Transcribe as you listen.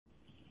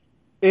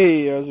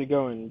Hey, how's it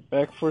going?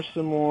 Back for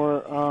some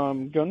more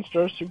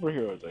Gunstar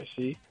superheroes, I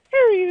see.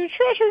 Harry, the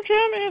treasure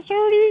gem is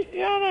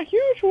already on a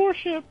huge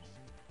warship.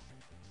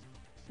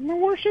 And the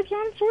warship's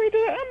on its way to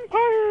the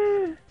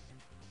Empire.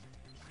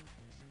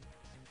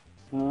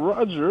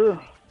 Roger.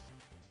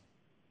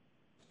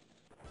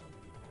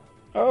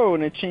 Oh,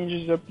 and it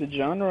changes up the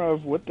genre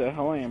of what the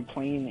hell I am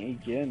playing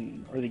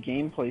again, or the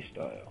gameplay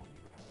style.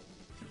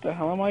 What the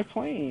hell am I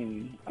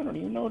playing? I don't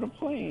even know what I'm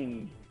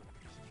playing.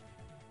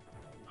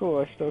 Cool,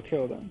 I still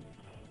killed him.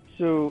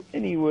 So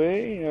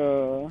anyway,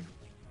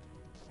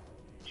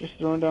 just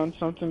throwing down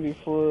something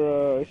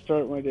before I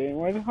start my day. And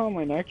why the hell am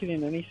I not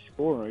getting any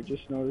score? I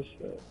just noticed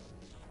that.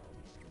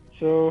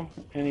 So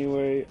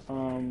anyway,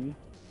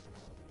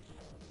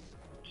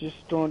 just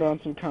throwing down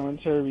some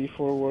commentary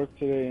before work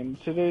today. And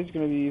today's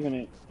gonna be even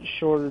a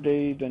shorter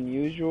day than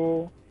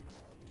usual,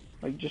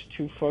 like just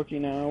 2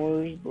 fucking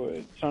hours. But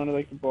it sounded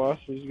like the boss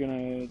was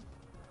gonna,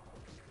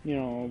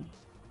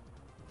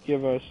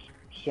 give us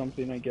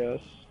something, I guess.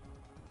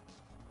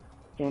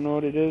 Don't know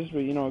what it is, but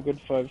a good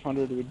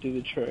 500 would do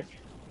the trick.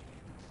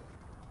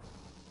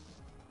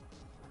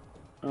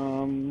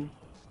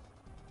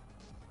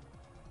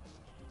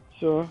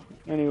 So,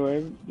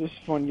 anyway, this is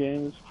a fun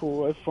game, it's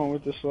cool, I have fun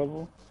with this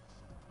level.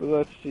 But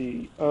let's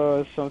see,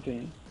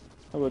 something.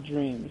 How about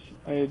dreams?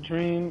 I had a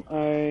dream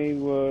I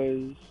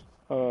was,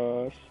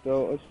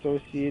 still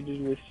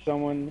associated with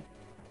someone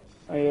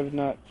I have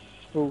not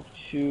spoke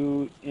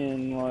to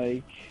in,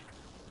 like,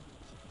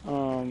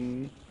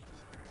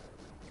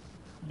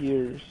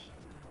 years.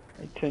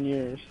 Like 10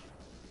 years.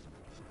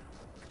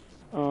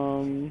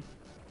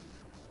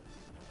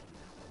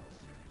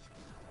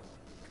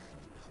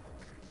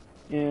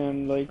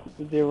 And like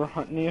they were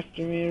hunting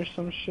after me or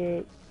some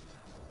shit.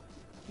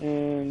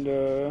 And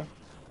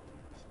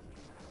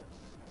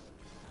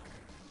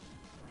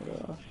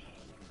what else?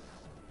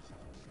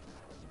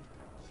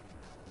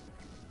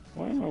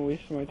 Why am I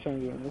wasting my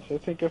time doing this? I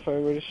think if I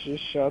would have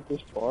just shot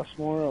this boss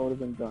more, I would have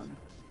been done.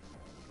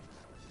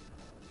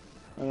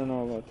 I don't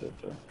know about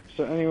that though.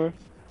 So anyway,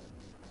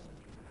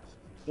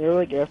 they were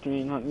like after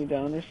me and hunting me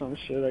down or some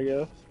shit, I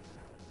guess.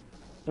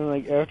 And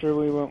like after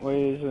we went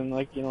ways and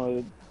like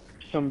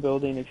some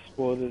building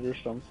exploded or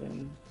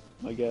something,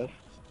 I guess.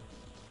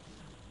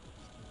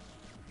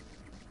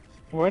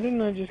 Why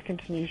didn't I just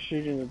continue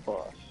shooting the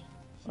boss?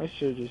 I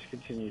should have just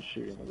continued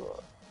shooting the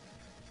boss.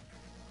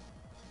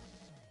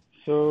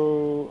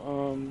 So,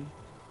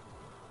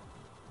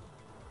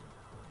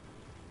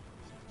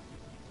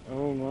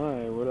 oh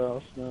my, what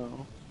else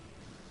now?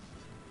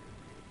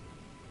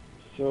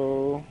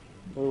 So,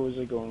 where was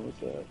I going with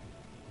that?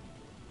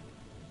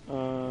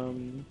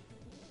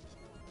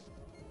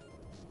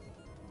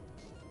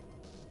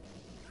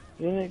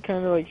 Then it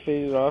kind of like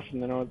faded off,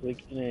 and then I was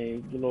like in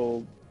a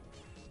little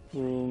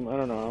room. I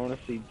don't know. I want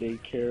to say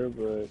daycare,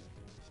 but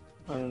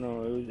I don't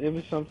know. It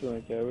was something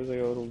like that. It was like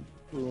a little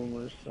room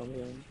or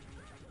something.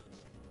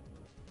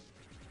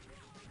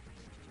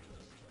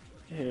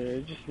 Here,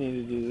 I just need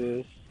to do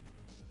this.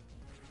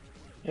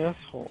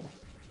 Asshole.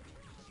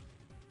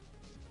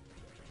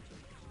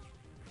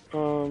 I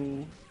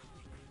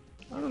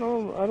don't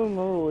know. I don't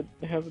know what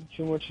happened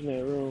too much in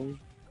that room.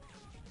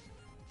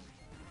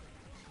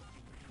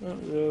 Not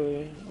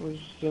really. I was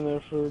just in there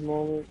for a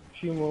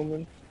few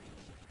moments.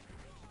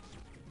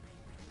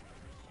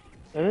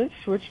 And then it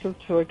switched up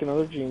to like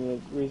another dream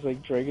that was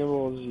like Dragon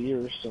Ball Z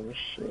or some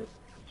shit.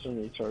 Some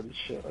retarded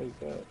shit like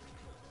that.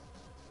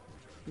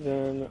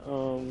 Then,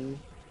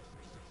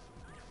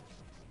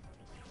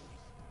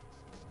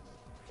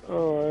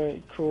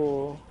 alright,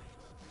 cool.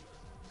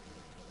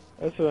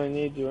 That's what I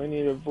need to do. I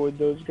need to avoid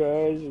those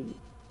guys. And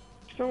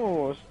I'm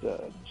almost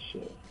dead.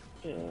 Shit.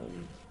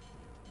 And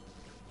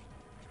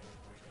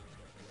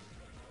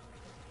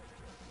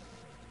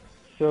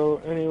so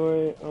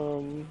anyway,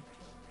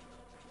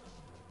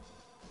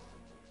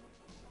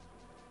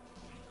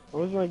 I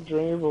was like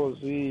Dragon Ball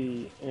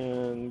Z,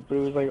 but it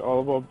was like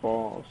all about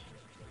balls.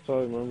 So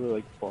I remember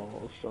like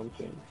balls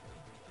something.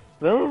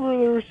 But I remember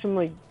there was some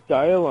like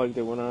dialogue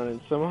that went on,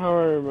 and somehow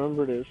I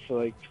remembered it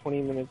for like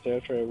 20 minutes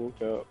after I woke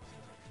up.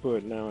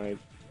 But now I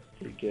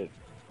forget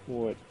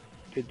what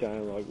the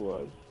dialogue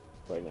was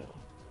by now.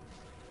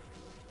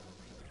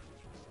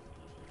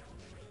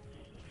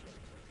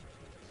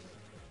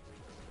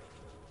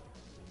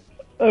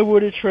 I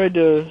would have tried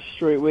to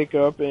straight wake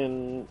up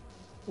and,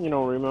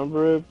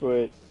 remember it,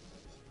 but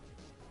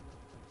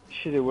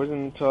shit, it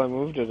wasn't until I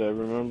moved it I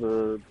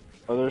remember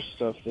other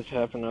stuff that's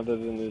happened other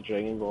than the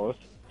Dragon Ball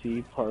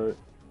Z part.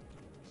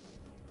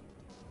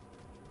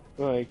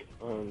 Like,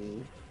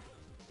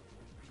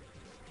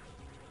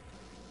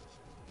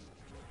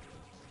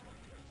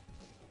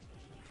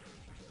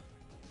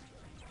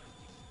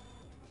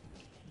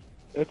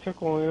 it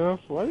took long enough.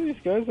 Why do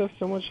these guys have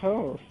so much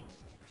health?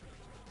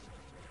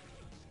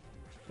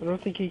 I don't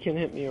think he can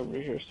hit me over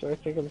here, so I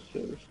think I'm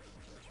safe.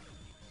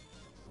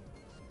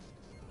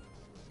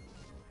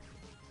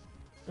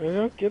 I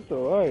don't get the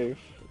life.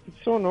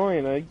 It's so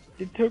annoying.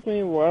 It took me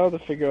a while to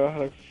figure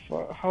out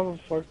how the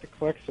fuck to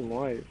collect some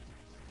life.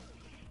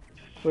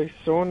 It's like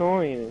so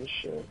annoying and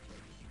shit.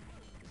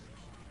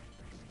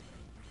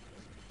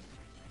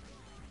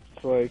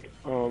 It's like,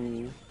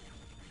 you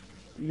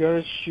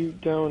gotta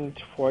shoot down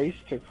twice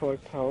to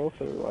collect health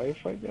or life,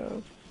 I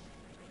guess.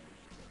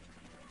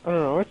 I don't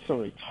know, it's some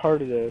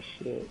retarded ass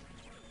shit.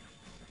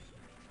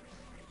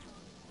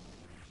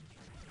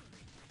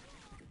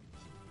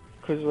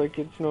 Cause like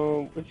it's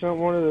not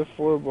one of the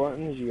 4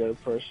 buttons you gotta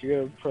press. You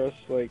gotta press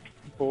like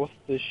both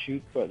the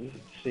shoot buttons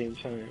at the same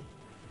time.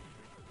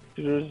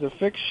 So there's the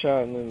fixed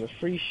shot and then the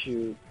free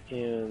shoot,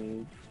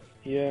 and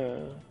yeah.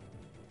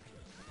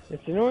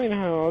 It's annoying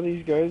how all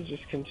these guys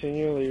just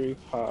continually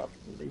repop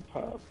and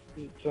repop.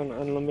 It's an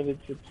unlimited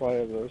supply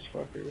of those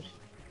fuckers.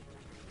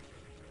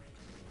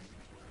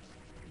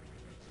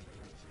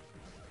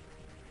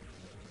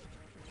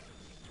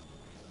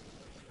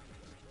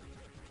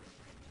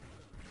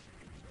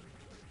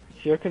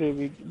 See, I could have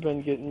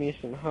been getting me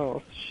some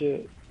health,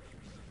 shit.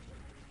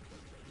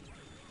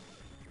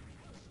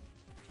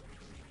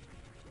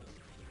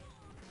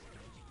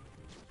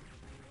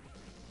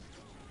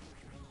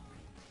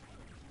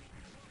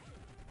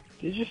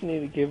 They just need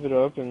to give it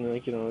up and,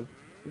 like,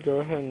 go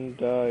ahead and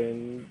die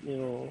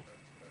and,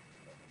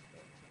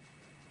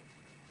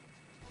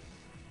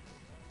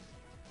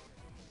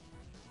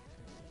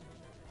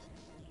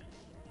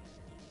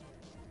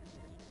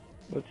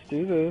 let's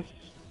do this.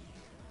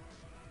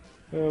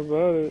 How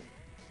about it?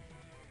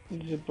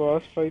 Is it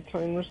boss fight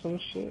time or some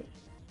shit?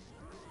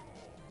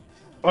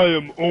 I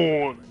am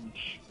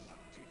orange!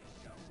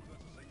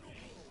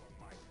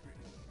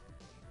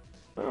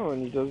 Oh,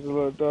 and he does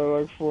the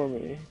dialogue for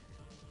me.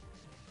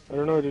 I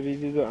don't know, did he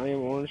do the I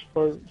am orange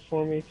part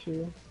for me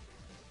too?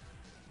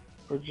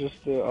 Or just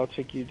the I'll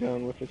take you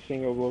down with a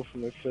single blow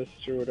from my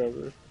fist or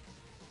whatever?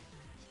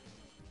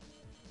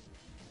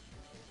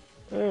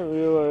 I didn't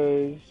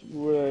realize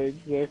what I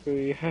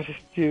exactly had to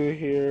do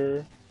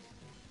here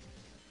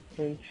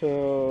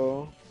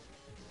until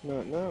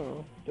not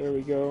now. There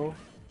we go.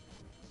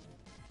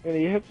 And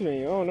he hits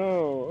me. Oh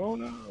no! Oh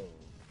no!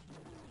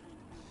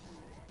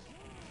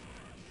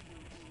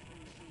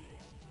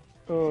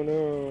 Oh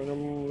no! And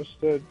I'm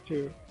almost dead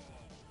too.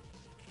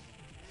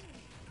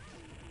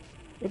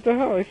 What the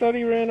hell? I thought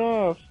he ran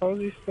off. How's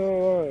he still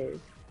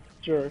alive?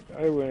 Jerk.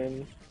 I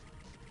win.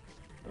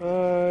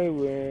 I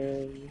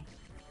win.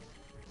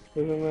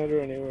 Doesn't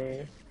matter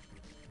anyway.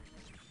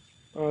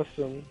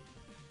 Awesome.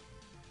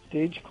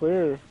 Stage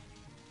clear.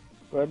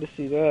 Glad to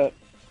see that.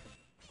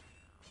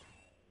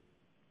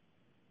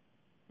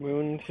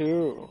 Moon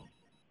 2.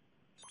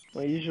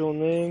 My usual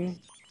name.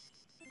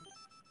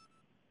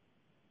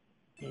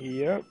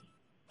 Yep.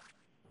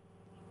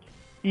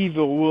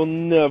 Evil will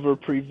never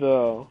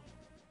prevail.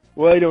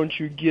 Why don't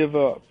you give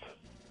up?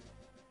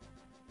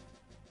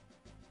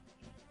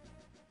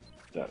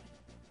 That.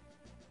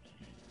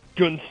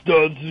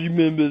 Gunstar,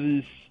 remember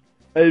this.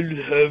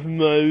 I'll have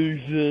my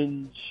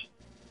revenge.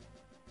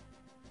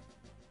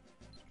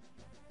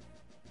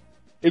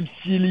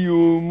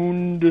 Epsilio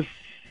Mundus.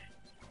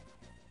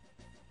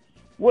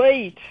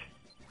 Wait!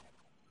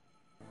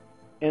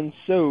 And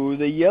so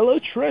the yellow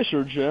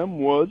treasure gem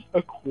was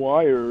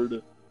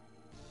acquired.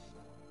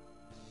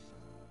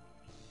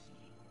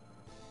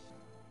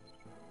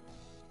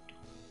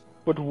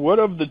 But what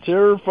of the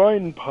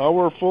terrifying,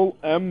 powerful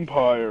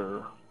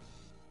Empire?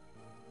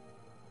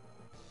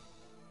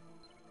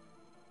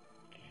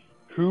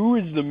 Who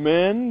is the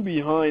man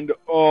behind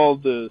all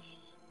this?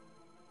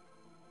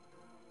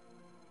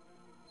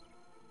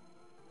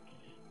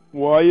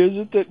 Why is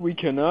it that we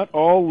cannot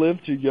all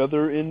live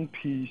together in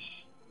peace?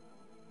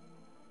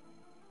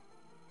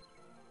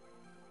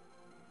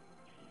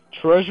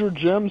 Treasure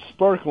gem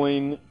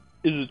sparkling,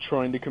 is it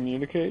trying to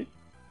communicate?